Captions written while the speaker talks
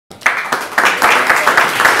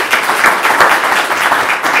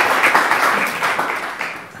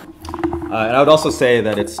And I would also say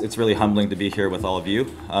that it's really humbling to be here with all of you.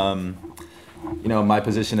 You know, my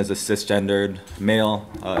position as a cisgendered male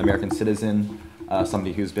American citizen,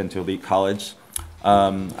 somebody who's been to elite college,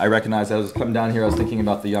 I recognized as I was coming down here, I was thinking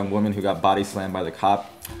about the young woman who got body slammed by the cop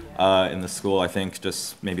in the school, I think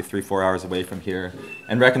just maybe 3-4 hours away from here,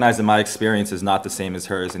 and recognized that my experience is not the same as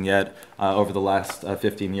hers, and yet over the last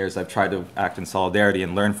 15 years I've tried to act in solidarity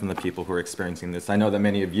and learn from the people who are experiencing this. I know that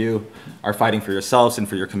many of you are fighting for yourselves and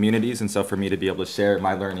for your communities, and so for me to be able to share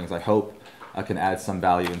my learnings, I hope can add some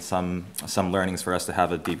value and some learnings for us to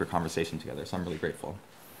have a deeper conversation together, so I'm really grateful.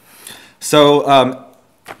 So,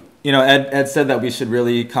 you know, Ed said that we should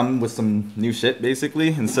really come with some new shit, basically,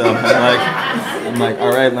 and so I'm like,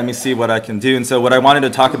 all right, let me see what I can do. And so what I wanted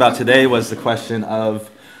to talk about today was the question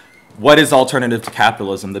of what is alternative to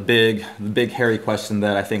capitalism, the big hairy question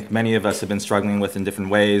that I think many of us have been struggling with in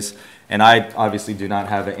different ways, and I obviously do not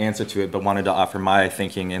have an answer to it, but wanted to offer my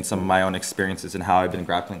thinking and some of my own experiences and how I've been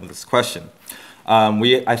grappling with this question.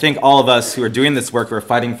 I think all of us who are doing this work, who are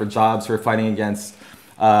fighting for jobs, who are fighting against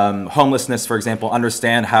homelessness, for example,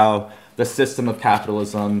 understand how the system of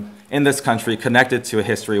capitalism in this country, connected to a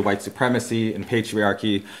history of white supremacy and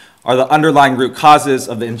patriarchy, are the underlying root causes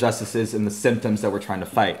of the injustices and the symptoms that we're trying to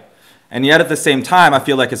fight. And yet at the same time, I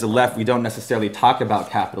feel like as a left, we don't necessarily talk about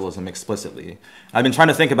capitalism explicitly. I've been trying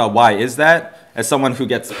to think about why is that? As someone who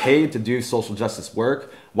gets paid to do social justice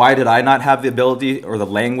work, why did I not have the ability or the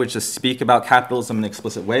language to speak about capitalism in an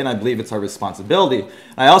explicit way? And I believe it's our responsibility.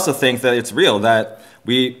 I also think that it's real, that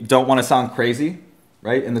we don't want to sound crazy,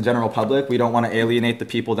 right, in the general public. We don't want to alienate the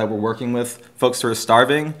people that we're working with, folks who are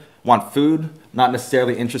starving, want food, not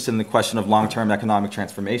necessarily interested in the question of long-term economic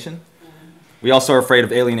transformation. We also are afraid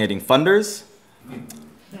of alienating funders.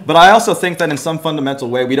 But I also think that in some fundamental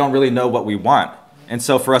way, we don't really know what we want. And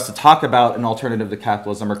so for us to talk about an alternative to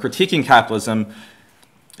capitalism or critiquing capitalism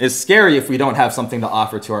is scary if we don't have something to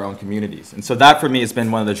offer to our own communities. And so that for me has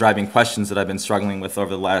been one of the driving questions that I've been struggling with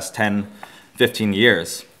over the last 10, 15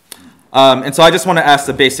 years. And so I just want to ask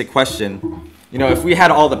the basic question, you know, if we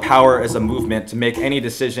had all the power as a movement to make any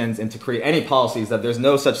decisions and to create any policies, that there's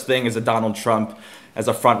no such thing as a Donald Trump as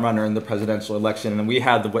a front runner in the presidential election, and we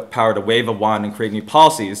had the power to wave a wand and create new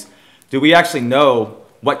policies, do we actually know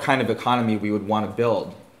what kind of economy we would want to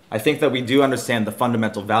build? I think that we do understand the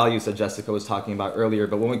fundamental values that Jessica was talking about earlier,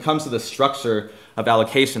 but when it comes to the structure of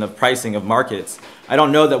allocation, of pricing, of markets, I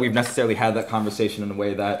don't know that we've necessarily had that conversation in a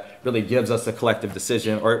way that really gives us a collective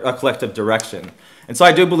decision or a collective direction. And so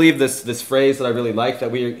I do believe this phrase that I really like,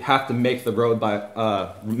 that we have to make the road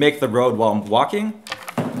while walking.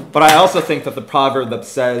 But I also think that the proverb that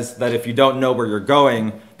says that if you don't know where you're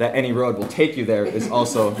going, that any road will take you there is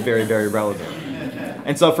also very, very relevant.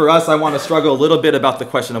 And so for us, I want to struggle a little bit about the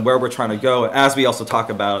question of where we're trying to go, as we also talk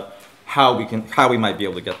about how we might be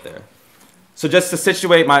able to get there. So just to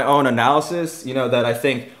situate my own analysis, you know, that I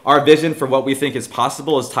think our vision for what we think is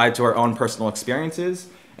possible is tied to our own personal experiences.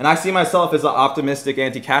 And I see myself as an optimistic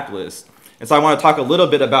anti-capitalist. And so I want to talk a little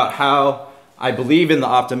bit about how I believe in the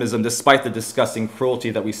optimism despite the disgusting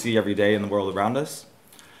cruelty that we see every day in the world around us.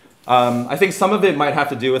 I think some of it might have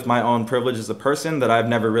to do with my own privilege as a person, that I've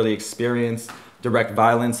never really experienced direct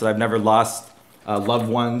violence, that I've never lost loved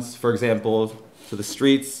ones, for example, to the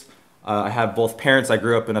streets. I have both parents. I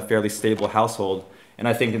grew up in a fairly stable household, and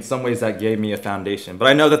I think in some ways that gave me a foundation. But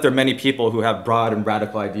I know that there are many people who have broad and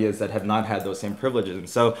radical ideas that have not had those same privileges. And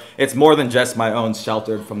so it's more than just my own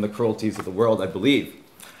sheltered from the cruelties of the world, I believe.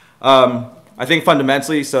 I think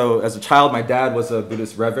fundamentally, so as a child, my dad was a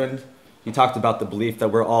Buddhist reverend. He talked about the belief that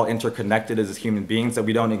we're all interconnected as human beings, that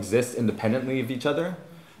we don't exist independently of each other.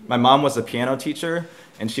 My mom was a piano teacher,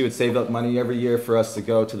 and she would save up money every year for us to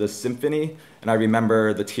go to this symphony. And I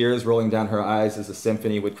remember the tears rolling down her eyes as the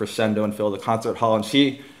symphony would crescendo and fill the concert hall. And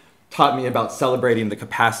she taught me about celebrating the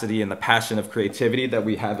capacity and the passion of creativity that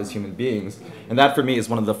we have as human beings. And that for me is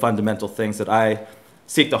one of the fundamental things that I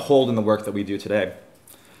seek to hold in the work that we do today.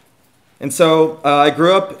 And so I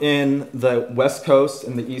grew up in the West Coast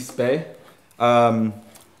in the East Bay.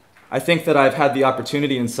 I think that I've had the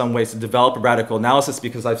opportunity in some ways to develop a radical analysis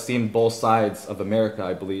because I've seen both sides of America,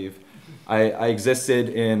 I believe. I existed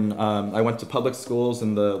in, I went to public schools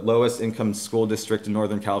in the lowest income school district in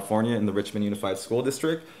Northern California, in the Richmond Unified School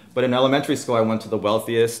District. But in elementary school, I went to the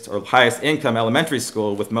wealthiest or highest income elementary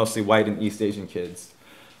school with mostly white and East Asian kids.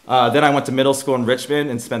 Then I went to middle school in Richmond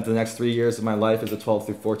and spent the next 3 years of my life as a 12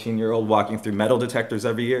 through 14-year-old walking through metal detectors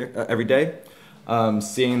every day,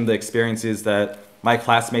 seeing the experiences that my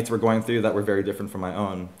classmates were going through that were very different from my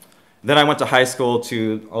own. Then I went to high school,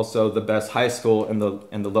 to also the best high school in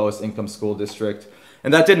the lowest income school district.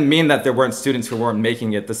 And that didn't mean that there weren't students who weren't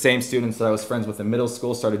making it. The same students that I was friends with in middle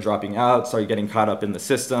school started dropping out, started getting caught up in the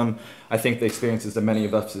system. I think the experiences that many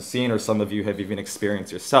of us have seen, or some of you have even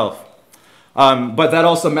experienced yourself. But that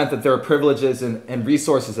also meant that there were privileges and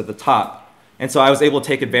resources at the top. And so I was able to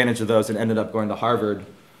take advantage of those and ended up going to Harvard.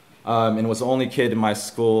 And was the only kid in my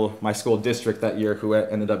school district that year who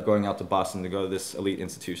ended up going out to Boston to go to this elite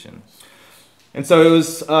institution. And so it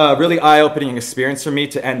was a really eye-opening experience for me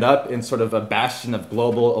to end up in sort of a bastion of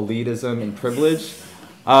global elitism and privilege.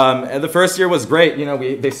 And the first year was great. You know,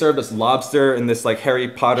 they served us lobster in this like Harry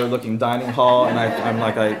Potter looking dining hall, and I'm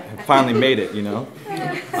like, I finally made it, you know.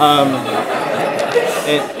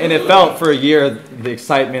 And it felt for a year the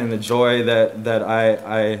excitement and the joy that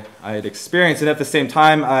I had experienced. And at the same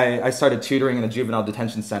time, I started tutoring in a juvenile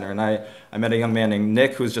detention center, and I met a young man named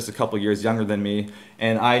Nick who was just a couple years younger than me,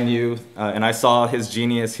 and I knew and I saw his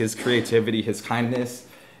genius, his creativity, his kindness.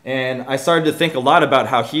 And I started to think a lot about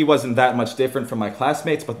how he wasn't that much different from my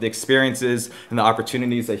classmates, but the experiences and the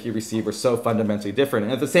opportunities that he received were so fundamentally different.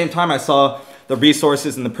 And at the same time, I saw the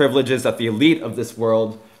resources and the privileges that the elite of this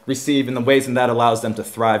world receive in the ways in that allows them to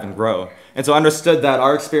thrive and grow. And so I understood that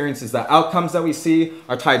our experiences, the outcomes that we see,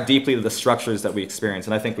 are tied deeply to the structures that we experience.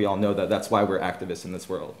 And I think we all know that. That's why we're activists in this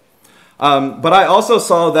world. But I also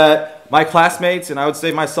saw that my classmates, and I would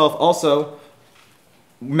say myself also,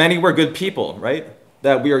 many were good people, right?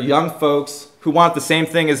 That we are young folks who want the same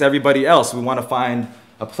thing as everybody else. We want to find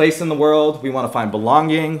a place in the world. We want to find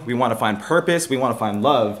belonging. We want to find purpose. We want to find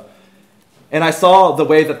love. And I saw the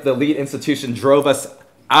way that the elite institution drove us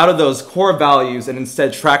out of those core values and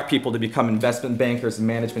instead tracked people to become investment bankers and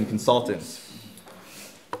management consultants.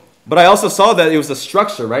 But I also saw that it was a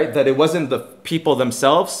structure, right? That it wasn't the people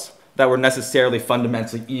themselves that were necessarily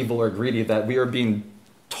fundamentally evil or greedy, that we were being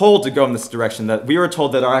told to go in this direction, that we were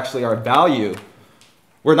told that our value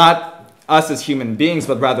were not us as human beings,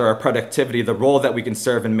 but rather our productivity, the role that we can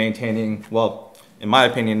serve in maintaining, well, in my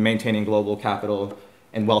opinion, maintaining global capital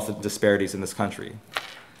and wealth disparities in this country.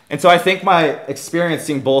 And so I think my experience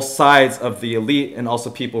seeing both sides of the elite and also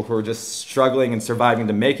people who are just struggling and surviving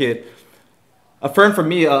to make it affirmed for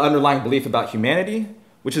me an underlying belief about humanity,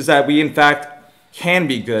 which is that we in fact can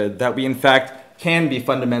be good, that we in fact can be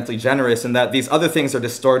fundamentally generous, and that these other things are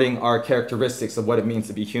distorting our characteristics of what it means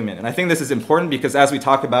to be human. And I think this is important because as we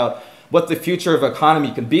talk about what the future of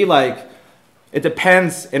economy could be like, it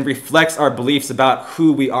depends and reflects our beliefs about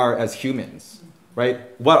who we are as humans, right?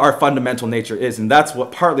 What our fundamental nature is, and that's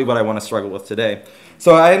partly what I want to struggle with today.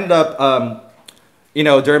 So I ended up,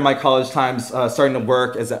 during my college times, starting to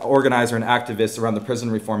work as an organizer and activist around the prison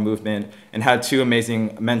reform movement, and had two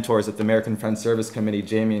amazing mentors at the American Friends Service Committee,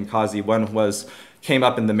 Jamie and Kazi. One came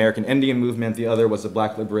up in the American Indian movement. The other was a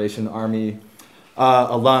Black Liberation Army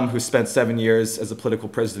alum who spent 7 years as a political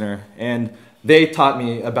prisoner. And they taught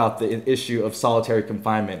me about the issue of solitary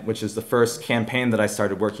confinement, which is the first campaign that I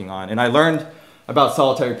started working on. And I learned about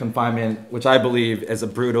solitary confinement, which I believe is a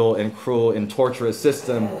brutal and cruel and torturous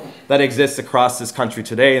system that exists across this country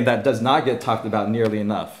today and that does not get talked about nearly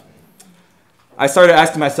enough. I started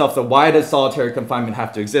asking myself, why does solitary confinement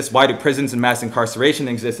have to exist? Why do prisons and mass incarceration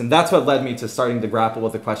exist? And that's what led me to starting to grapple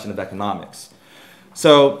with the question of economics.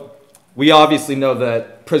 So we obviously know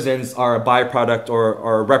that prisons are a byproduct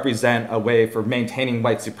or represent a way for maintaining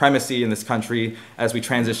white supremacy in this country as we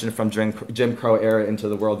transition from Jim Crow era into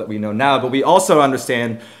the world that we know now. But we also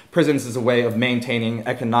understand prisons as a way of maintaining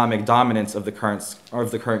economic dominance of the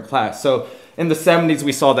current class. So in the 70s,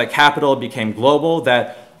 we saw that capital became global,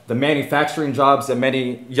 that the manufacturing jobs that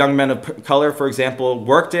many young men of color, for example,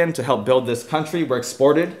 worked in to help build this country were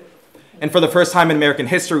exported. And for the first time in American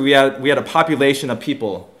history, we had a population of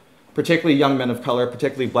people, particularly young men of color,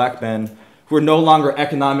 particularly black men, who are no longer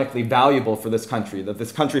economically valuable for this country, that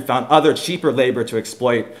this country found other cheaper labor to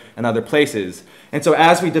exploit in other places. And so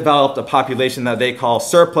as we developed a population that they call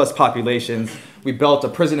surplus populations, we built a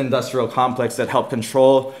prison industrial complex that helped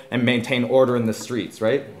control and maintain order in the streets,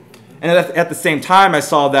 right? And at the same time, I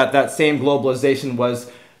saw that that same globalization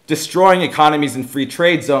was destroying economies and free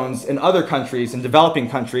trade zones in other countries, in developing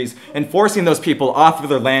countries, and forcing those people off of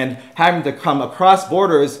their land, having to come across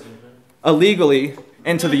borders illegally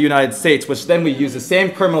into the United States, which then we use the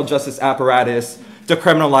same criminal justice apparatus to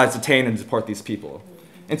criminalize, detain, and deport these people.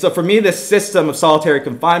 And so for me, this system of solitary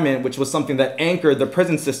confinement, which was something that anchored the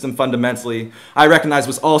prison system fundamentally, I recognized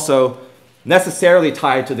was also necessarily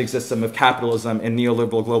tied to the existence of capitalism and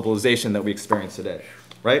neoliberal globalization that we experience today,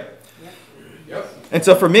 right? Yep. And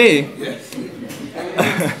so for me,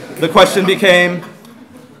 the question became,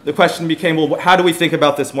 well, how do we think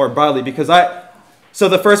about this more broadly? Because So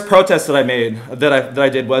the first protest that I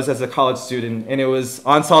did was as a college student, and it was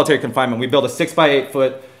on solitary confinement. We built a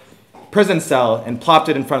 6-by-8-foot prison cell and plopped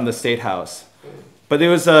it in front of the State House. But it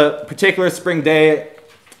was a particular spring day,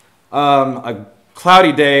 a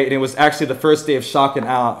cloudy day, and it was actually the first day of shock and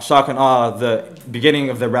awe, the beginning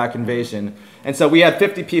of the Iraq invasion. And so we had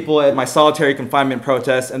 50 people at my solitary confinement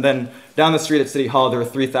protest, and then down the street at City Hall, there were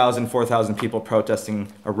 3,000, 4,000 people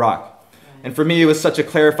protesting Iraq. And for me, it was such a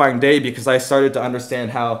clarifying day because I started to understand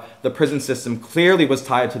how the prison system clearly was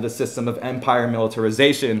tied to the system of empire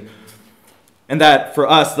militarization, and that for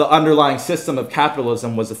us, the underlying system of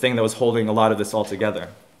capitalism was the thing that was holding a lot of this all together.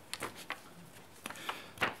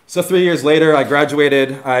 So 3 years later, I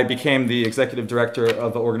graduated. I became the executive director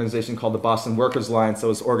of an organization called the Boston Workers Alliance that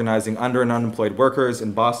was organizing under and unemployed workers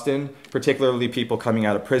in Boston, particularly people coming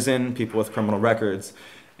out of prison, people with criminal records.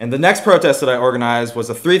 And the next protest that I organized was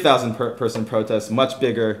a 3,000-person protest, much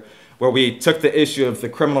bigger, where we took the issue of the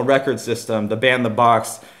criminal record system, the ban the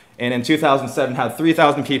box, and in 2007 had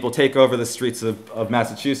 3,000 people take over the streets of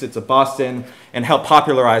Massachusetts, of Boston, and help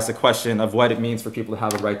popularize the question of what it means for people to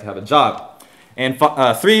have a right to have a job. And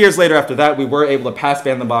 3 years later after that, we were able to pass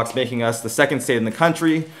ban the box, making us the second state in the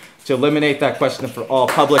country to eliminate that question for all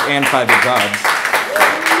public and private jobs.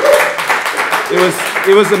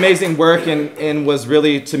 It was amazing work and was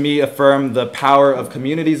really, to me, affirmed the power of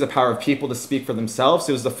communities, the power of people to speak for themselves.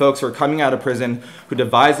 It was the folks who were coming out of prison, who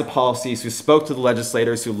devised the policies, who spoke to the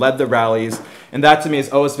legislators, who led the rallies. And that, to me, has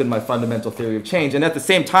always been my fundamental theory of change. And at the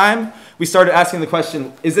same time, we started asking the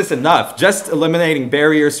question, is this enough? Just eliminating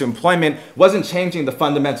barriers to employment wasn't changing the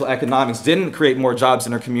fundamental economics, didn't create more jobs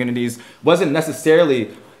in our communities, wasn't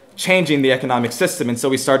necessarily changing the economic system. And so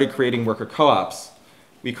we started creating worker co-ops.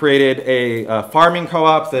 We created a farming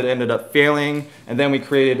co-op that ended up failing, and then we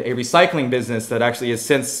created a recycling business that actually has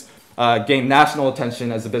since gained national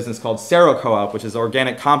attention as a business called Sero Co-op, which is an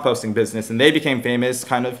organic composting business, and they became famous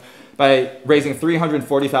kind of by raising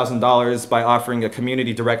 $340,000 by offering a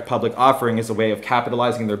community direct public offering as a way of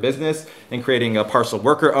capitalizing their business and creating a partial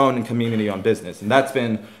worker-owned and community-owned business, and that's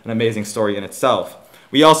been an amazing story in itself.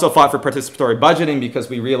 We also fought for participatory budgeting because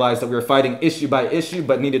we realized that we were fighting issue by issue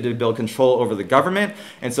but needed to build control over the government.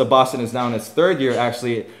 And so Boston is now in its third year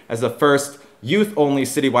actually as the first youth-only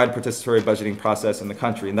citywide participatory budgeting process in the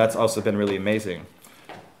country. And that's also been really amazing.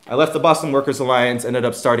 I left the Boston Workers Alliance, ended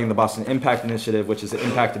up starting the Boston Impact Initiative, which is an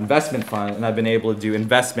impact investment fund, and I've been able to do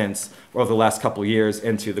investments over the last couple of years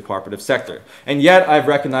into the cooperative sector. And yet I've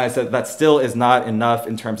recognized that that still is not enough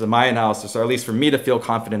in terms of my analysis, or at least for me to feel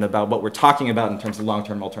confident about what we're talking about in terms of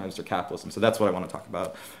long-term alternatives to capitalism. So that's what I want to talk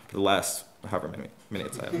about for the last however many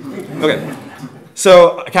minutes I have. Okay,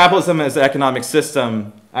 so capitalism as an economic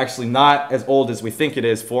system, actually not as old as we think it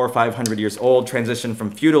is, 400 or 500 years old, transitioned from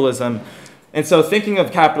feudalism. And so thinking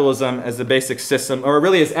of capitalism as a basic system, or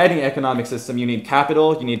really as any economic system, you need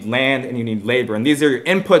capital, you need land, and you need labor. And these are your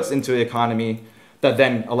inputs into the economy that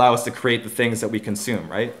then allow us to create the things that we consume,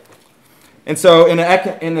 right? And so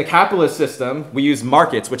in the capitalist system, we use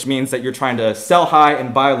markets, which means that you're trying to sell high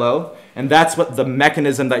and buy low. And that's what the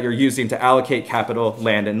mechanism that you're using to allocate capital,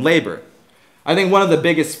 land, and labor. I think one of the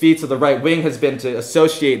biggest feats of the right wing has been to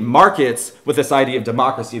associate markets with this idea of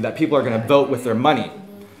democracy, that people are going to vote with their money.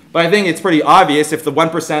 But I think it's pretty obvious if the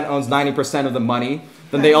 1% owns 90% of the money,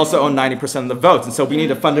 then they also own 90% of the votes. And so we need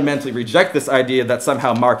to fundamentally reject this idea that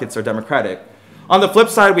somehow markets are democratic. On the flip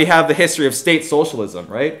side, we have the history of state socialism,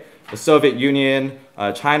 right? The Soviet Union,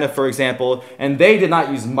 China, for example, and they did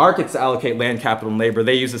not use markets to allocate land, capital, and labor.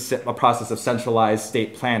 They used a process of centralized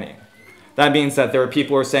state planning. That means that there are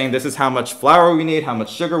people who are saying, this is how much flour we need, how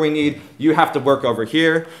much sugar we need, you have to work over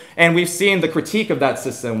here. And we've seen the critique of that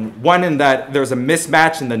system, one in that there's a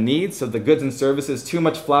mismatch in the needs of the goods and services, too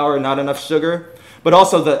much flour, not enough sugar, but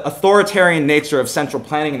also the authoritarian nature of central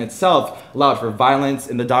planning in itself allowed for violence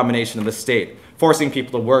and the domination of the state, forcing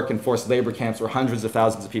people to work in forced labor camps where hundreds of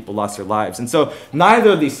thousands of people lost their lives. And so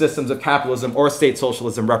neither of these systems of capitalism or state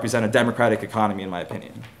socialism represent a democratic economy, in my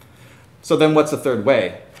opinion. So then what's the third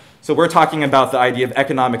way? So we're talking about the idea of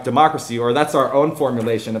economic democracy, or that's our own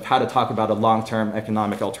formulation of how to talk about a long-term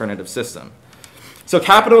economic alternative system. So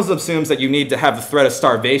capitalism assumes that you need to have the threat of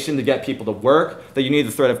starvation to get people to work, that you need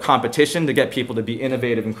the threat of competition to get people to be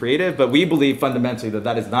innovative and creative, but we believe fundamentally that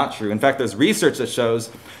that is not true. In fact, there's research that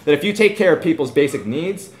shows that if you take care of people's basic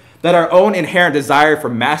needs, that our own inherent desire for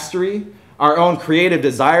mastery, our own creative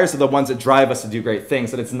desires are the ones that drive us to do great things,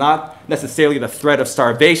 that it's not necessarily the threat of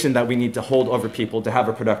starvation that we need to hold over people to have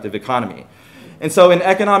a productive economy. And so in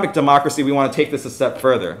economic democracy, we want to take this a step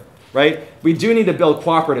further. right? We do need to build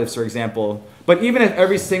cooperatives, for example. But even if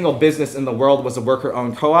every single business in the world was a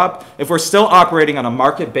worker-owned co-op, if we're still operating on a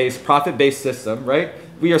market-based, profit-based system, right,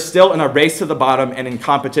 we are still in a race to the bottom and in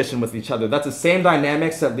competition with each other. That's the same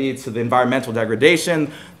dynamics that leads to the environmental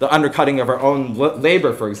degradation, the undercutting of our own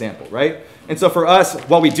labor, for example, right? And so for us,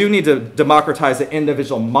 while we do need to democratize the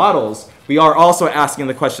individual models, we are also asking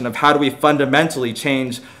the question of how do we fundamentally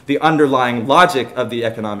change the underlying logic of the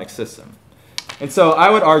economic system. And so I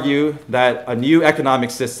would argue that a new economic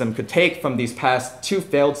system could take from these past two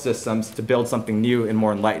failed systems to build something new and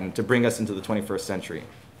more enlightened, to bring us into the 21st century.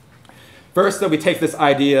 First, that we take this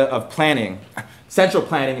idea of planning, central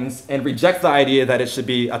planning, and reject the idea that it should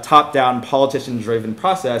be a top-down, politician-driven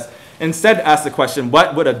process. Instead, ask the question,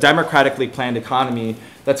 what would a democratically planned economy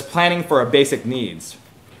that's planning for our basic needs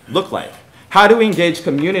look like? How do we engage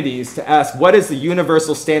communities to ask what is the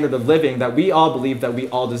universal standard of living that we all believe that we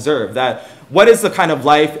all deserve? That what is the kind of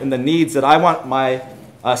life and the needs that I want my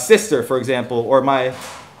sister, for example, or my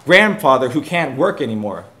grandfather who can't work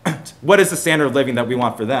anymore? What is the standard of living that we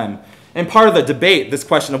want for them? And part of the debate, this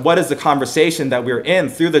question of what is the conversation that we're in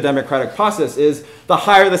through the democratic process, is the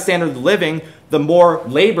higher the standard of living, the more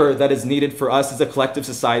labor that is needed for us as a collective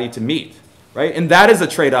society to meet, right? And that is a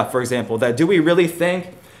trade-off, for example, that do we really think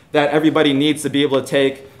that everybody needs to be able to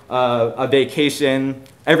take a vacation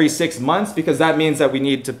every 6 months, because that means that we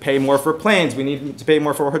need to pay more for planes, we need to pay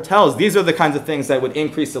more for hotels. These are the kinds of things that would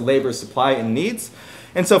increase the labor supply and needs.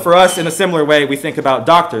 And so for us, in a similar way, we think about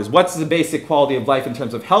doctors. What's the basic quality of life in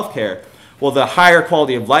terms of healthcare? Well, the higher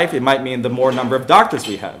quality of life, it might mean the more number of doctors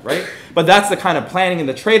we have, right? But that's the kind of planning and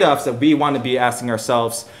the trade-offs that we want to be asking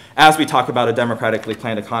ourselves as we talk about a democratically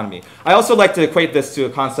planned economy. I also like to equate this to a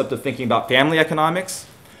concept of thinking about family economics.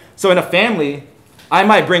 So in a family, I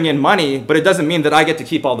might bring in money, but it doesn't mean that I get to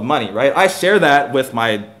keep all the money, right? I share that with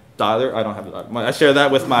my daughter. I don't have a daughter. I share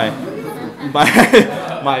that with my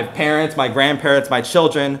parents, my grandparents, my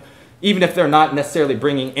children, even if they're not necessarily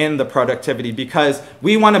bringing in the productivity, because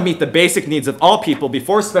we want to meet the basic needs of all people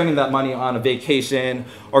before spending that money on a vacation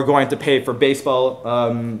or going to pay for baseball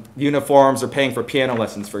uniforms or paying for piano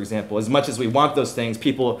lessons, for example. As much as we want those things,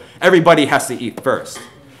 everybody has to eat first.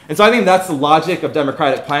 And so I think that's the logic of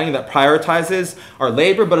democratic planning that prioritizes our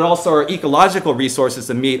labor, but also our ecological resources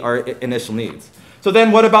to meet our initial needs. So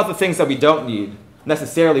then what about the things that we don't need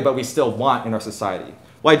necessarily, but we still want in our society?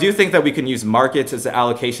 Well, I do think that we can use markets as an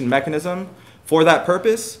allocation mechanism for that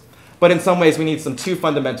purpose, but in some ways we need two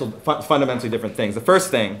fundamentally different things. The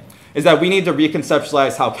first thing is that we need to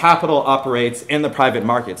reconceptualize how capital operates in the private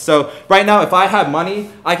market. So right now, if I have money,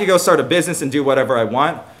 I could go start a business and do whatever I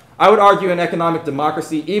want. I would argue in economic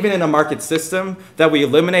democracy, even in a market system, that we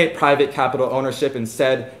eliminate private capital ownership,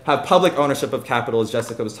 instead have public ownership of capital, as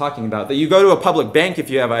Jessica was talking about. That you go to a public bank if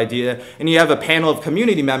you have an idea, and you have a panel of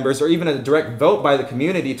community members, or even a direct vote by the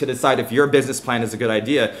community to decide if your business plan is a good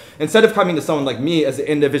idea. Instead of coming to someone like me as an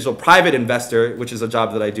individual private investor, which is a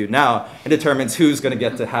job that I do now, and determines who's going to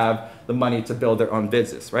get to have the money to build their own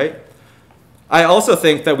business, right? I also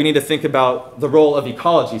think that we need to think about the role of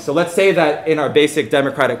ecology. So let's say that in our basic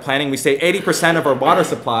democratic planning, we say 80% of our water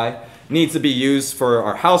supply needs to be used for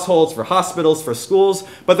our households, for hospitals, for schools,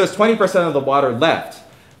 but there's 20% of the water left.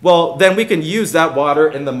 Well, then we can use that water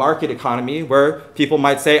in the market economy where people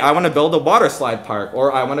might say, I want to build a water slide park,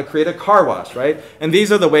 or I want to create a car wash, right? And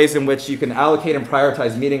these are the ways in which you can allocate and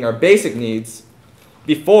prioritize meeting our basic needs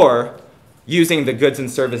before using the goods and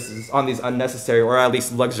services on these unnecessary, or at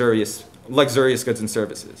least luxurious goods and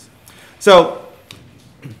services. So,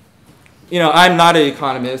 I'm not an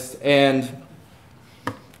economist, and,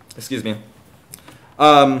 excuse me,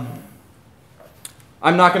 I'm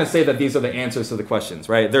not going to say that these are the answers to the questions,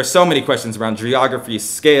 right? There's so many questions around geography,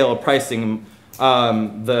 scale, pricing,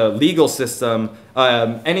 the legal system,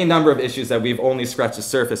 any number of issues that we've only scratched the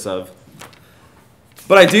surface of.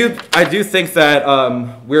 But I do think that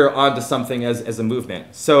we're onto something as a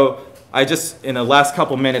movement. So I just, in the last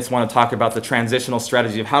couple minutes, want to talk about the transitional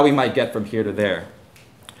strategy of how we might get from here to there.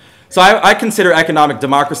 So I consider economic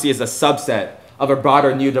democracy as a subset of a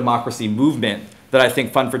broader new democracy movement that I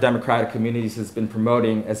think Fund for Democratic Communities has been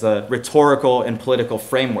promoting as a rhetorical and political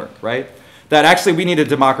framework, right? That actually we need to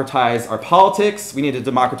democratize our politics, we need to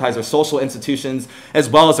democratize our social institutions, as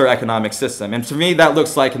well as our economic system. And to me, that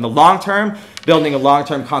looks like, in the long term, building a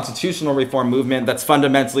long-term constitutional reform movement that's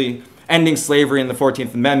fundamentally ending slavery in the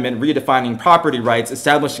 14th Amendment, redefining property rights,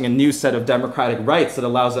 establishing a new set of democratic rights that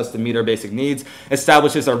allows us to meet our basic needs,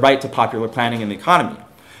 establishes our right to popular planning in the economy.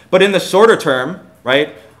 But in the shorter term,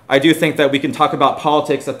 right, I do think that we can talk about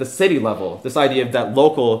politics at the city level, this idea that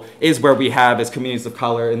local is where we have, as communities of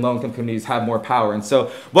color and low-income communities, have more power. And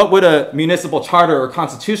so what would a municipal charter or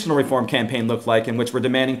constitutional reform campaign look like in which we're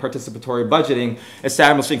demanding participatory budgeting,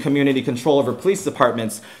 establishing community control over police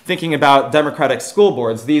departments, thinking about democratic school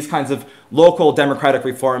boards, these kinds of local democratic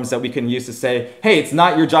reforms that we can use to say, hey, it's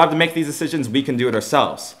not your job to make these decisions, we can do it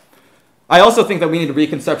ourselves. I also think that we need to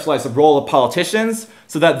reconceptualize the role of politicians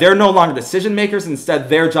so that they're no longer decision makers. Instead,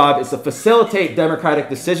 their job is to facilitate democratic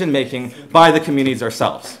decision making by the communities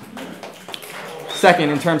ourselves.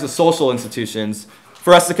 Second, in terms of social institutions,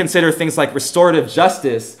 for us to consider things like restorative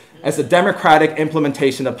justice as a democratic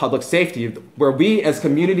implementation of public safety, where we as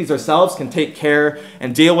communities ourselves can take care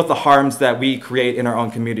and deal with the harms that we create in our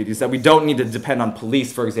own communities, that we don't need to depend on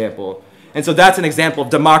police, for example. And so that's an example of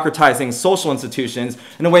democratizing social institutions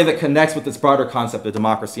in a way that connects with this broader concept of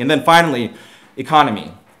democracy. And then finally,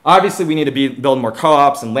 economy. Obviously, we need to build more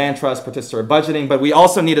co-ops and land trusts, participatory budgeting, but we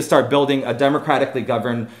also need to start building a democratically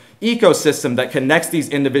governed ecosystem that connects these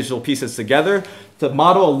individual pieces together to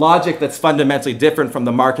model a logic that's fundamentally different from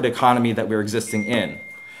the market economy that we're existing in.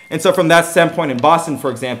 And so from that standpoint in Boston,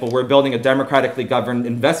 for example, we're building a democratically governed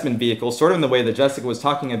investment vehicle, sort of in the way that Jessica was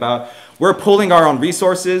talking about. We're pooling our own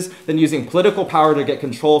resources, then using political power to get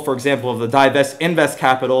control, for example, of the divest invest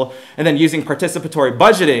capital, and then using participatory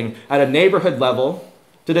budgeting at a neighborhood level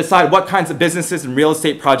to decide what kinds of businesses and real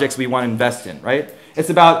estate projects we want to invest in, right? It's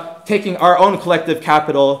about taking our own collective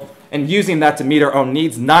capital and using that to meet our own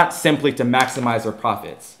needs, not simply to maximize our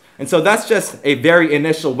profits. And so that's just a very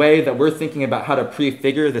initial way that we're thinking about how to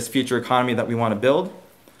prefigure this future economy that we want to build.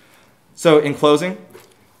 So in closing,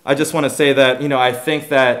 I just want to say that, I think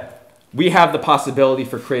that we have the possibility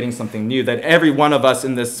for creating something new, that every one of us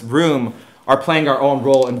in this room are playing our own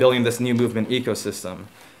role in building this new movement ecosystem.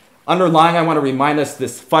 Underlying, I want to remind us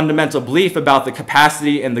this fundamental belief about the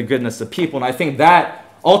capacity and the goodness of people. And I think that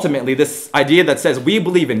ultimately, this idea that says we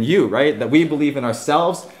believe in you, right? That we believe in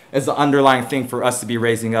ourselves is the underlying thing for us to be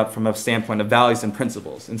raising up from a standpoint of values and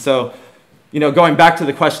principles. And so, going back to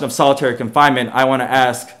the question of solitary confinement, I want to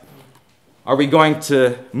ask, are we going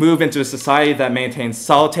to move into a society that maintains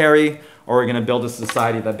solitary, or are we going to build a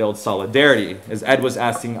society that builds solidarity? As Ed was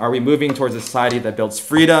asking, are we moving towards a society that builds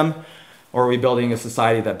freedom, or are we building a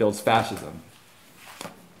society that builds fascism?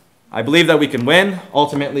 I believe that we can win,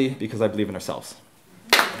 ultimately, because I believe in ourselves.